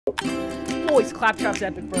Boys, Claptrap's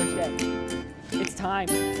epic birthday. It's time.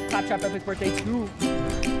 Claptrap epic birthday 2.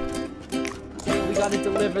 We gotta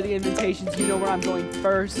deliver the invitations. You know where I'm going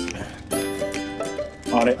first.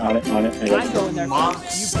 On it. I'm going there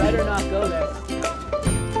first. You better not go there.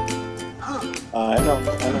 I know.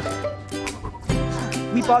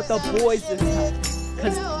 We bought the boys this time.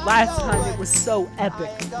 Because last time it was so epic,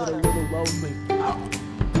 but a little lonely.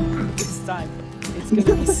 This time, it's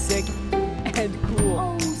gonna be sick and cool.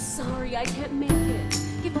 Oh, sorry, I can't make it.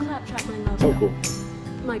 Give Claptrap my love. So cool.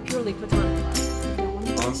 My purely platonic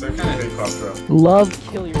love. Honestly, I kind of hate Claptrap. Love,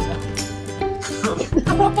 kill yourself.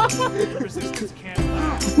 Resistance can't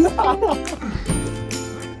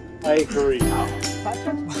I agree.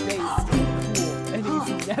 Claptrap's face is cool, and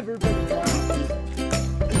he's never been wrong.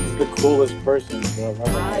 He's the coolest person. I love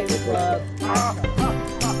Claptrap.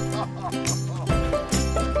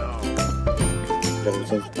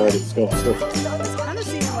 Let's go. It's kind of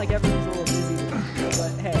seeming like everyone's a little busy today,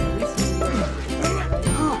 but hey, at least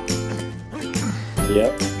we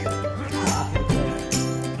Yep.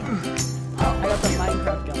 I got the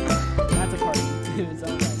Minecraft gun. That's a party in its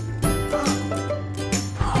own right.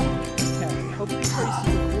 Okay, hope this party's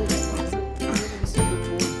super cool. It's super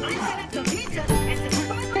cool. I set up some pizza and some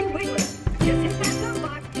sparkling wiggler. Just hit that thumb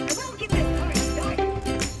box and we'll get this party started.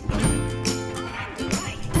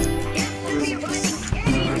 Right. Yes, we'll be arriving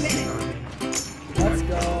any minute. Let's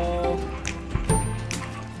go.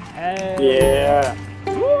 Hey. Yeah.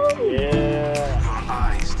 Woo. Yeah.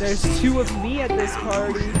 There's 2 of me at this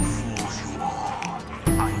party.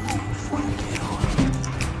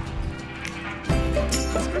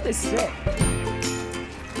 This birthday's sick.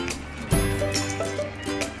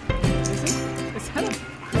 Is that a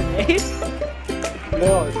grenade?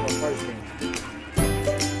 No, it's my person.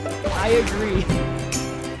 I agree.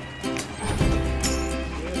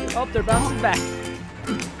 Oh, they're bouncing back.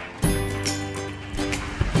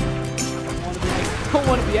 Don't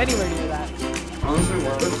want to be anywhere near that. Honestly,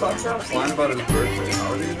 what was Claptrap's line about his birthday? How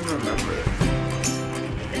would you even remember it?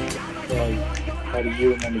 How do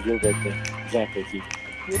you remember your birthday? Exactly, Keith.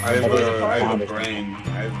 I have a brain.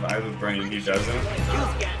 I have a brain. He doesn't.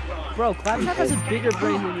 Bro, Claptrap has a bigger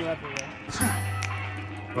brain than you ever will.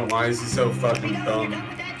 But why is he so fucking dumb?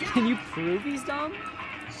 Can you prove he's dumb?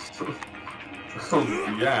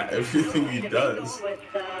 Yeah, everything he does.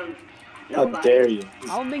 How dare you?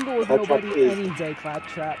 I'll mingle with Claptrap nobody is- any day,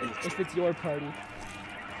 Claptrap, if it's your party.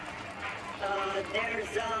 There's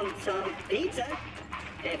some pizza.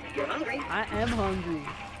 If you're hungry. I am hungry.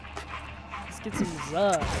 Let's get some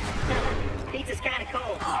rub. Pizza's kind of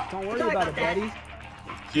cold. Don't worry Sorry about it, that. buddy.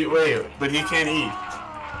 Wait, but he can't eat.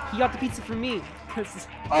 He got the pizza for me. 'Cause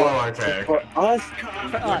Oh, okay. For us?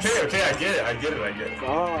 for us. Okay, I get it.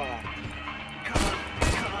 Ah.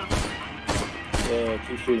 Yeah,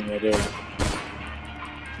 keep shooting me, dude.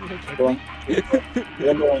 Go on.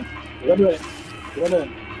 You're doing it.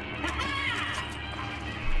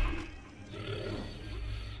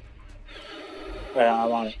 Alright,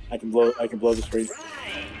 I'm on it. I can blow the screen.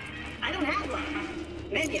 Right. I don't have one.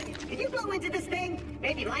 Minion, can you blow into this thing?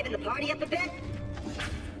 Maybe liven the party up a bit?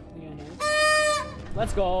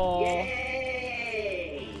 Let's go.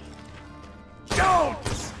 Yay! Don't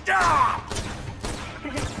stop!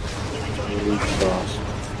 Elite sauce.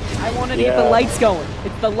 I wanted to get the lights going.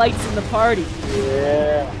 It's the lights in the party.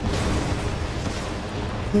 Yeah.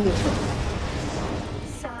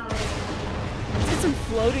 Sorry. Let's get some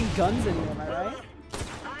floating guns in here, am I right?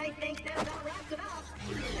 I think that about wraps it up.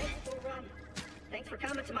 Thanks for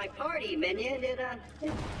coming to my party, Minion. It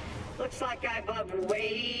looks like I bought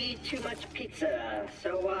way too much pizza.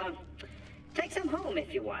 So, take some home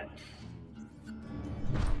if you want.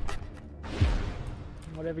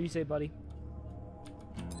 Whatever you say, buddy.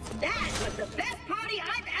 That was the best party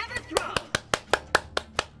I've ever thrown.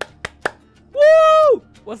 Woo!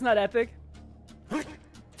 Wasn't that epic?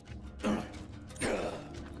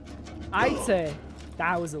 I'd say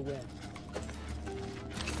that was a win.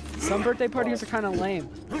 Some birthday parties are kind of lame.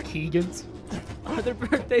 Keegan's. Other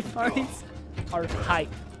birthday parties are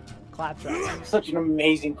hype. Claptraps. Such an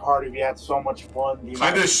amazing party. We had so much fun. The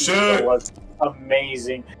amount Kinda of people should. was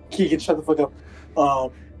amazing. Keegan, shut the fuck up.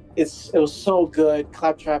 It was so good.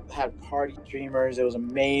 Claptrap had party streamers. It was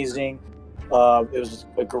amazing. It was just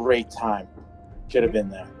a great time. Should have been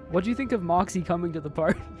there. What do you think of Moxie coming to the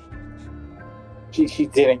party? She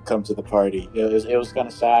didn't come to the party. It was kind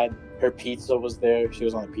of sad. Her pizza was there. She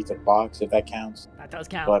was on the pizza box, if that counts. That does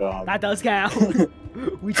count. But that does count.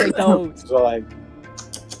 We take those. So like,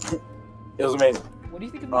 it was amazing. What do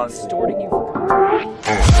you think of me Honestly. extorting you for content?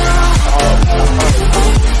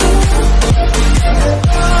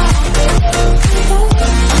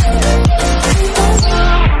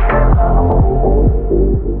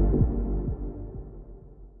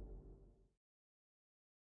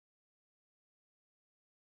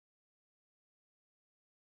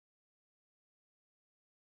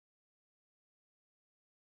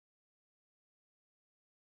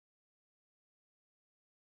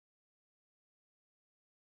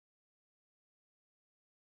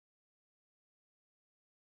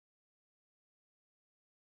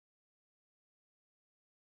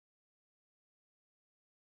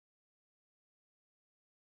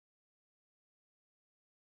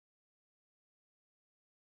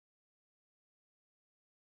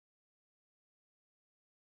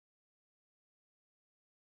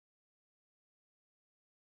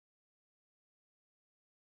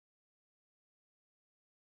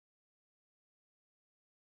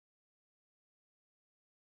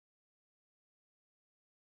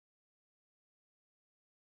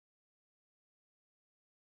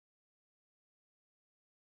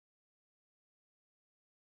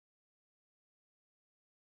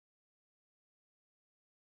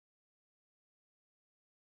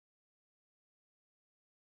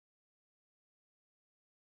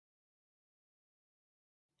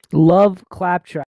 Love Claptrap.